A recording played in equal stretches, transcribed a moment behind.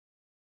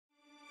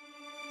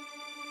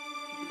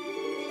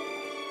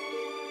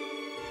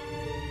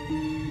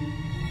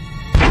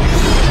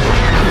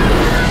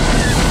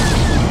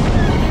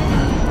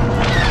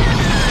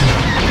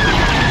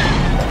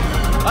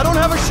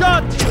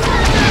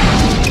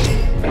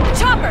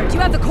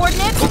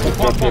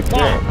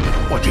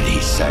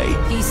say?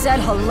 He said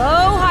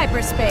hello,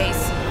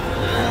 hyperspace.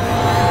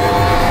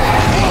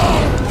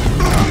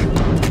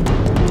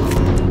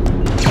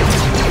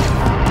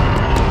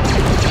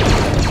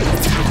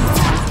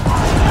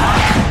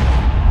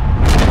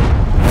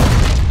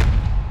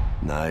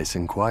 Nice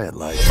and quiet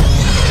like.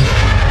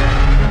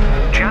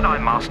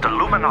 Jedi Master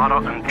Luminara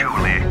and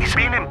Julie is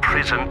being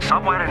imprisoned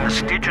somewhere in the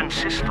Stygian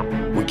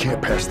system. We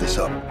can't pass this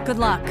up. Good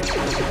luck.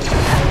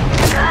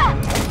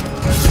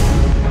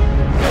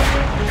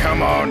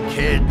 Come on,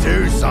 kid,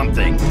 do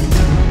something.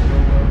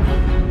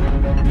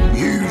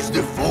 Use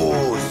the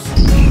Force.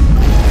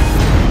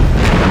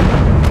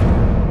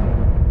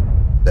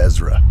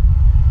 Ezra,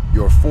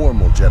 your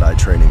formal Jedi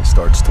training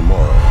starts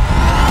tomorrow.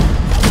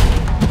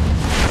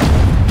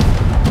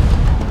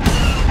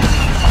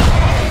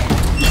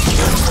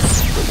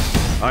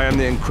 I am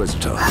the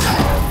Inquisitor.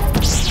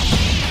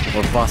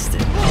 We're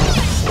busted.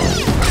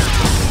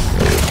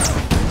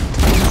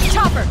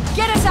 Chopper,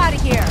 get us out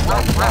of here!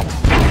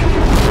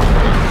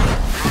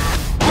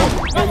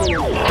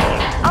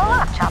 Oh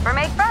look, Chopper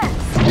made friends.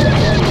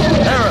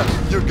 Hera,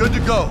 you're good to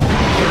go.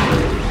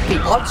 The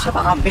odds of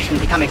our mission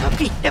becoming a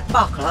complete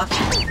debacle.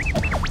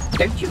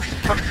 Don't you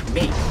shush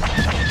me.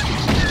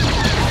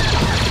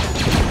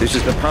 This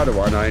is the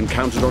Padawan I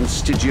encountered on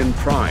Stygian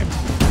Prime.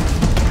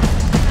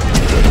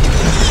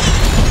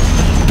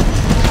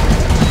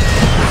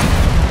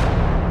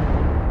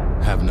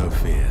 Have no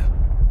fear.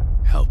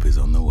 Help is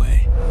on the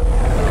way.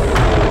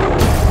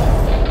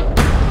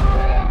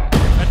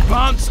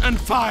 Advance and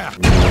fire!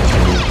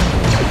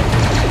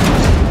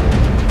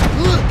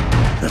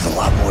 There's a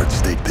lot more at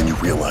stake than you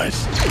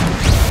realize.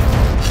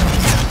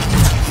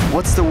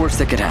 What's the worst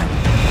that could happen?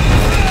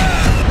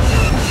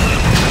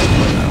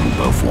 We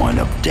both wind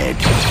up dead.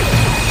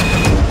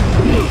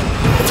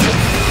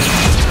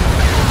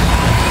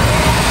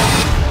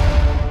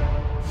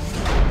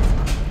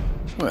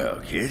 Well,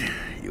 kid,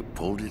 you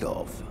pulled it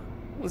off.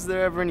 Was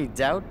there ever any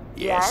doubt?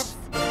 Yes.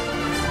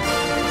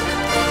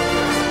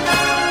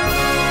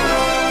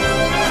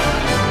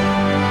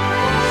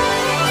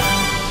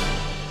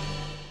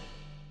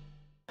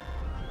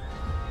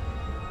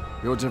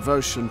 Your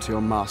devotion to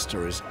your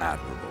master is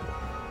admirable,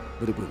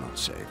 but it will not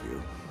save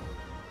you.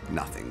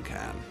 Nothing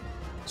can.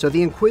 So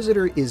the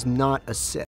Inquisitor is not a Sith.